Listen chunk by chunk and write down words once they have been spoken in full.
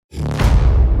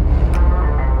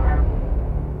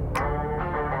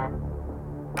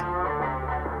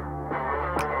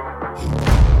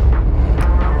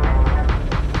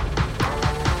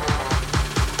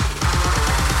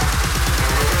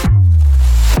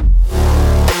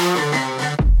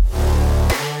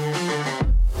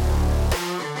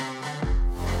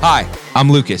I'm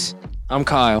Lucas, I'm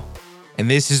Kyle. and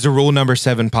this is the Rule Number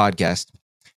 7 podcast.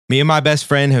 Me and my best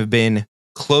friend have been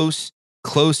close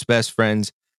best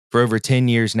friends for over 10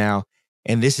 years now,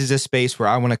 and this is a space where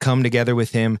I want to come together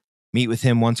with him, meet with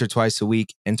him once or twice a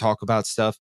week, and talk about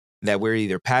stuff that we're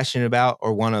either passionate about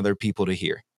or want other people to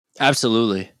hear.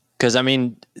 Absolutely. Because, I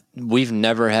mean, we've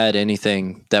never had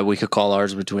anything that we could call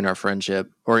ours between our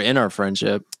friendship or in our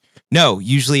friendship. No,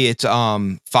 usually it's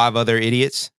 5 other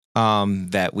idiots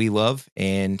that we love,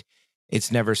 and it's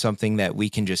never something that we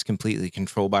can just completely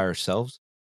control by ourselves.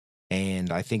 And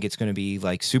I think it's going to be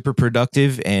like super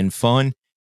productive and fun,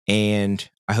 and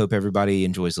I hope everybody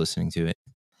enjoys listening to it.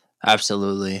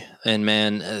 Absolutely. And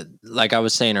man, like I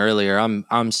was saying earlier,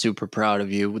 I'm super proud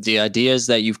of you. The ideas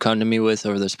that you've come to me with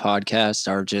over this podcast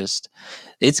are just,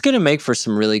 it's going to make for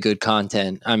some really good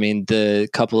content. I mean, the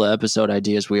couple of episode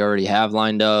ideas we already have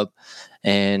lined up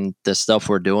and the stuff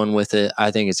we're doing with it, I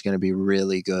think it's going to be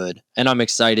really good. And I'm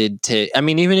excited to, I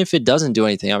mean, even if it doesn't do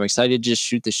anything, I'm excited to just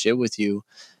shoot the shit with you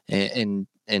and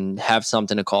have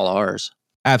something to call ours.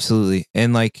 Absolutely.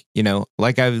 And like, you know,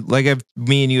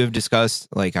 me and you have discussed,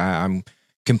 like I'm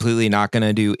completely not going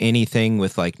to do anything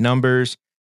with like numbers.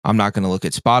 I'm not going to look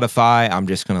at Spotify. I'm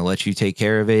just going to let you take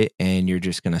care of it, and you're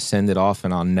just going to send it off,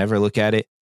 and I'll never look at it.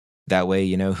 That way,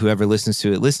 you know, whoever listens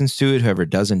to it, listens to it. Whoever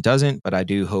doesn't. But I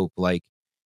do hope like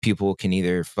people can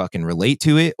either fucking relate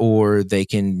to it, or they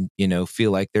can, you know, feel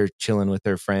like they're chilling with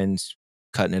their friends,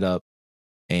 cutting it up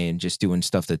and just doing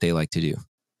stuff that they like to do.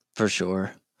 For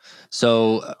sure.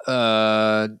 So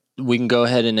we can go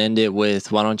ahead and end it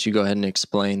with, why don't you go ahead and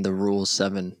explain the rule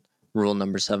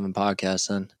number 7 podcast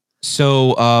then?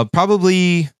 So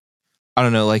probably, I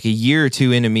don't know, like a year or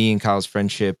two into me and Kyle's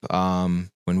friendship, when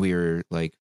we were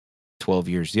like 12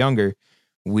 years younger,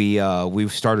 we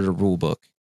started a rule book,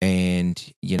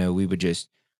 and you know, we would just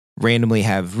randomly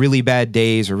have really bad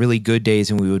days or really good days,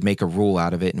 and we would make a rule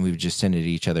out of it, and we would just send it to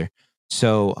each other.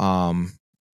 So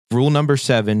rule number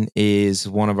 7 is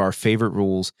one of our favorite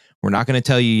rules. We're not going to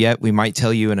tell you yet. We might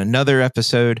tell you in another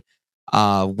episode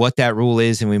what that rule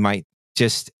is, and we might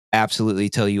just absolutely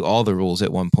tell you all the rules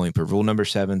at one point. But rule number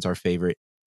 7 is our favorite.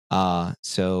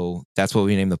 So that's what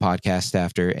we named the podcast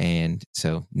after. And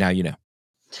so now you know.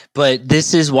 But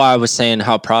this is why I was saying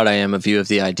how proud I am of you, of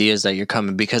the ideas that you're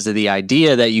coming, because of the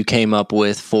idea that you came up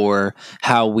with for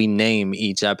how we name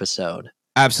each episode.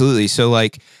 Absolutely. So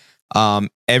like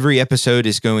every episode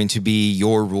is going to be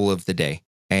your rule of the day,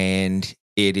 and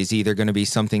it is either going to be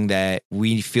something that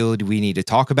we feel we need to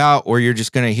talk about, or you're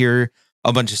just going to hear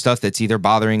a bunch of stuff that's either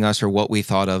bothering us or what we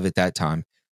thought of at that time.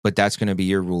 But that's going to be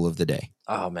your rule of the day.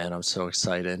 Oh man, I'm so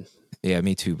excited. Yeah,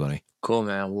 me too, buddy. Cool,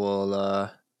 man.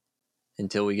 Well,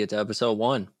 until we get to episode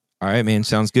 1. All right, man.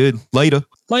 Sounds good. Later.